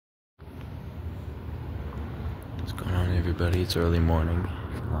What's going on, everybody? It's early morning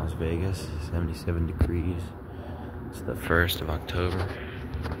in Las Vegas, 77 degrees. It's the 1st of October.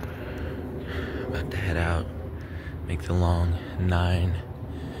 About to head out, make the long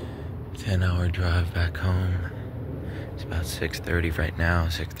 9-10 hour drive back home. It's about 6:30 right now,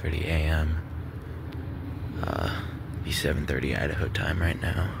 6:30 a.m. Be 7:30 Idaho time right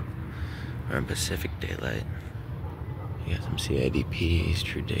now. We're in Pacific Daylight. You got some CIDPs,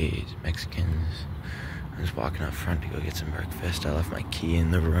 True Days, Mexicans. I'm just walking out front to go get some breakfast. I left my key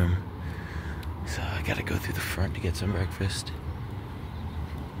in the room, so I gotta go through the front to get some breakfast.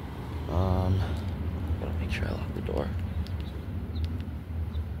 Gotta make sure I lock the door.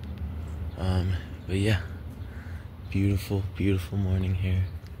 But yeah, beautiful, beautiful morning here.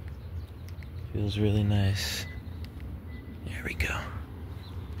 Feels really nice. There we go.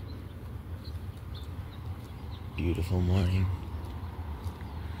 Beautiful morning.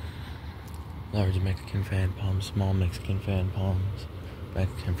 Large Mexican fan palms, small Mexican fan palms.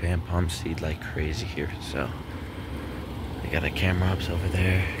 Mexican fan palms seed like crazy here, so I got a camera ups over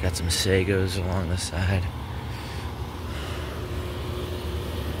there. Got some sagos along the side.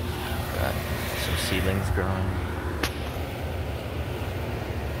 Got some seedlings growing.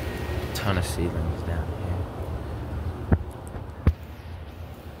 A ton of seedlings down here.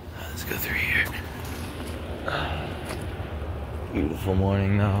 Let's go through here. Beautiful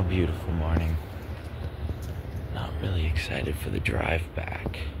morning though, beautiful morning. Not really excited for the drive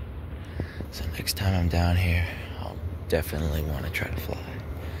back. So next time I'm down here, I'll definitely want to try to fly.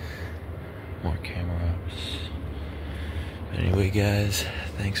 More camera ups. Anyway guys,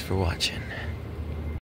 thanks for watching.